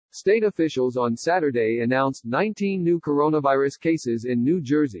State officials on Saturday announced 19 new coronavirus cases in New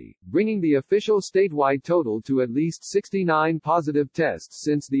Jersey, bringing the official statewide total to at least 69 positive tests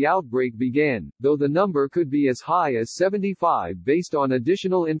since the outbreak began, though the number could be as high as 75 based on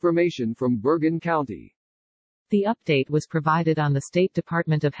additional information from Bergen County. The update was provided on the State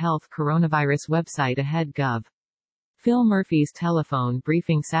Department of Health coronavirus website ahead.gov. Phil Murphy's telephone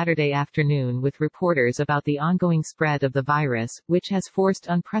briefing Saturday afternoon with reporters about the ongoing spread of the virus, which has forced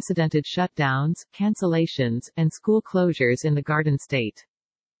unprecedented shutdowns, cancellations, and school closures in the Garden State.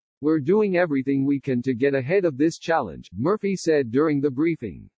 "We're doing everything we can to get ahead of this challenge," Murphy said during the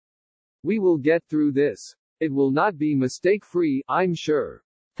briefing. "We will get through this. It will not be mistake-free, I'm sure."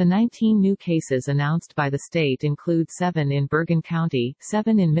 The 19 new cases announced by the state include 7 in Bergen County,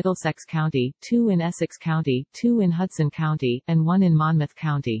 7 in Middlesex County, 2 in Essex County, 2 in Hudson County, and 1 in Monmouth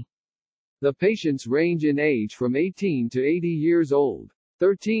County. The patients range in age from 18 to 80 years old.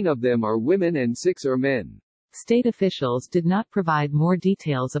 13 of them are women and 6 are men. State officials did not provide more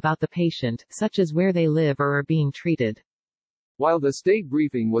details about the patient, such as where they live or are being treated. While the state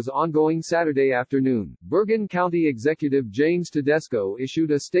briefing was ongoing Saturday afternoon, Bergen County Executive James Tedesco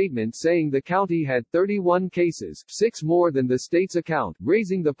issued a statement saying the county had 31 cases, 6 more than the state's account,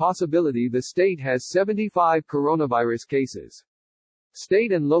 raising the possibility the state has 75 coronavirus cases.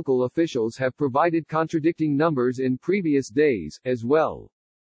 State and local officials have provided contradicting numbers in previous days, as well.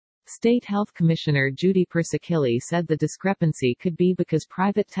 State Health Commissioner Judy Persicilli said the discrepancy could be because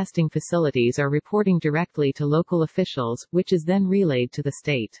private testing facilities are reporting directly to local officials, which is then relayed to the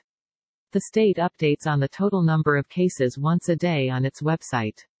state. The state updates on the total number of cases once a day on its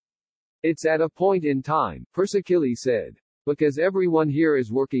website. "It's at a point in time," Persicilli said. "Because everyone here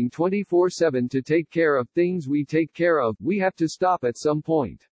is working 24/7 to take care of things we take care of, we have to stop at some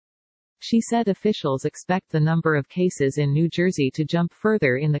point." She said officials expect the number of cases in New Jersey to jump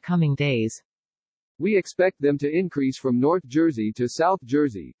further in the coming days. "We expect them to increase from North Jersey to South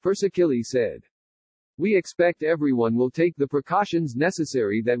Jersey," Persicilli said. "We expect everyone will take the precautions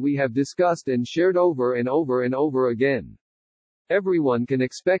necessary that we have discussed and shared over and over and over again. Everyone can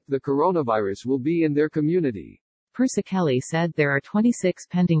expect the coronavirus will be in their community." Persicilli said there are 26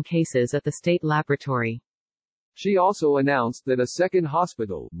 pending cases at the state laboratory. She also announced that a second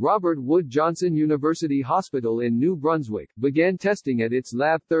hospital, Robert Wood Johnson University Hospital in New Brunswick, began testing at its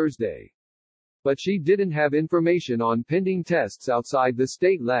lab Thursday. But she didn't have information on pending tests outside the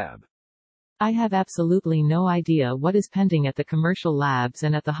state lab. "I have absolutely no idea what is pending at the commercial labs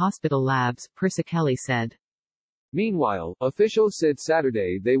and at the hospital labs," Persicilli said. Meanwhile, officials said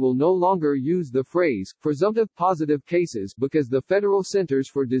Saturday they will no longer use the phrase, presumptive positive cases, because the Federal Centers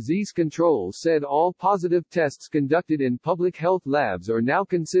for Disease Control said all positive tests conducted in public health labs are now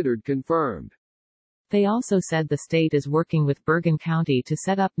considered confirmed. They also said the state is working with Bergen County to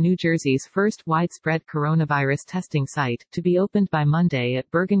set up New Jersey's first widespread coronavirus testing site, to be opened by Monday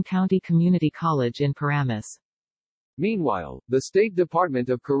at Bergen County Community College in Paramus. Meanwhile, the State Department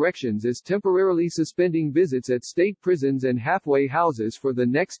of Corrections is temporarily suspending visits at state prisons and halfway houses for the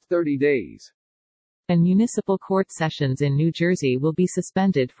next 30 days. And municipal court sessions in New Jersey will be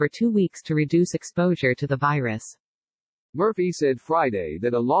suspended for 2 weeks to reduce exposure to the virus. Murphy said Friday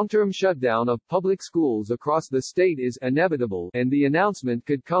that a long-term shutdown of public schools across the state is inevitable, and the announcement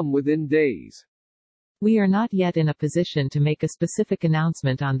could come within days. "We are not yet in a position to make a specific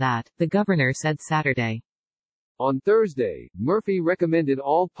announcement on that," the governor said Saturday. On Thursday, Murphy recommended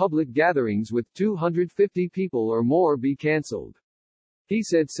all public gatherings with 250 people or more be canceled. He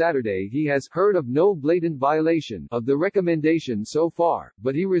said Saturday he has heard of no blatant violation of the recommendation so far,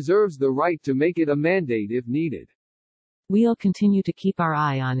 but he reserves the right to make it a mandate if needed. "We'll continue to keep our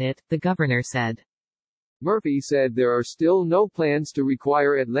eye on it," the governor said. Murphy said there are still no plans to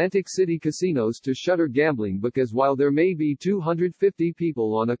require Atlantic City casinos to shutter gambling because while there may be 250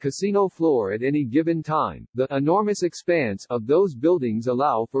 people on a casino floor at any given time, the enormous expanse of those buildings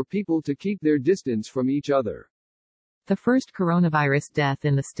allow for people to keep their distance from each other. The first coronavirus death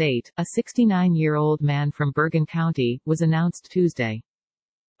in the state, a 69-year-old man from Bergen County, was announced Tuesday.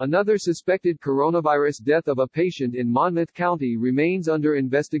 Another suspected coronavirus death of a patient in Monmouth County remains under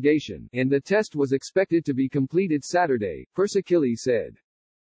investigation, and the test was expected to be completed Saturday, Persicilli said.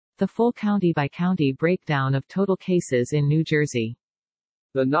 The full county-by-county breakdown of total cases in New Jersey.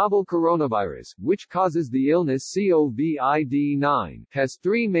 The novel coronavirus, which causes the illness COVID-19, has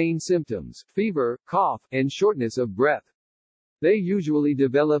 3 main symptoms: fever, cough, and shortness of breath. They usually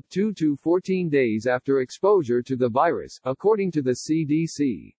develop 2 to 14 days after exposure to the virus, according to the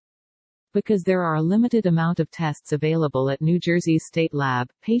CDC. Because there are a limited amount of tests available at New Jersey's state lab,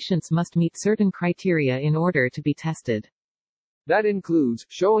 patients must meet certain criteria in order to be tested. That includes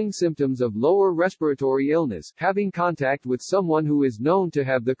showing symptoms of lower respiratory illness, having contact with someone who is known to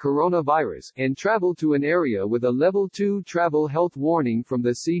have the coronavirus, and travel to an area with a Level 2 travel health warning from the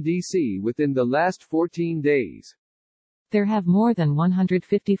CDC within the last 14 days. There have more than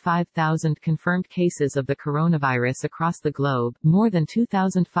 155,000 confirmed cases of the coronavirus across the globe, more than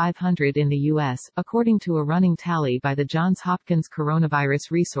 2,500 in the U.S., according to a running tally by the Johns Hopkins Coronavirus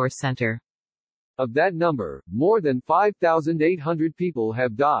Resource Center. Of that number, more than 5,800 people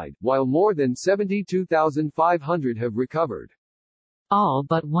have died, while more than 72,500 have recovered. All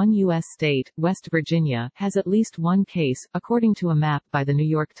but one U.S. state, West Virginia, has at least one case, according to a map by the New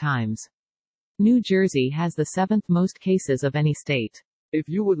York Times. New Jersey has the 7th most cases of any state. If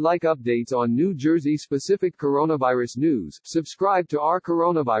you would like updates on New Jersey-specific coronavirus news, subscribe to our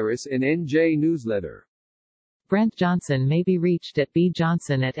Coronavirus in NJ newsletter. Brent Johnson may be reached at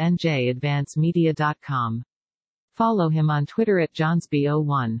bjohnson@njadvancemedia.com. Follow him on Twitter at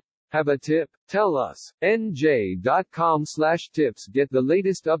johnsb01. Have a tip? Tell us. nj.com/tips. Get the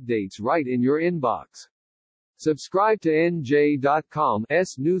latest updates right in your inbox. Subscribe to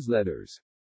nj.com's newsletters.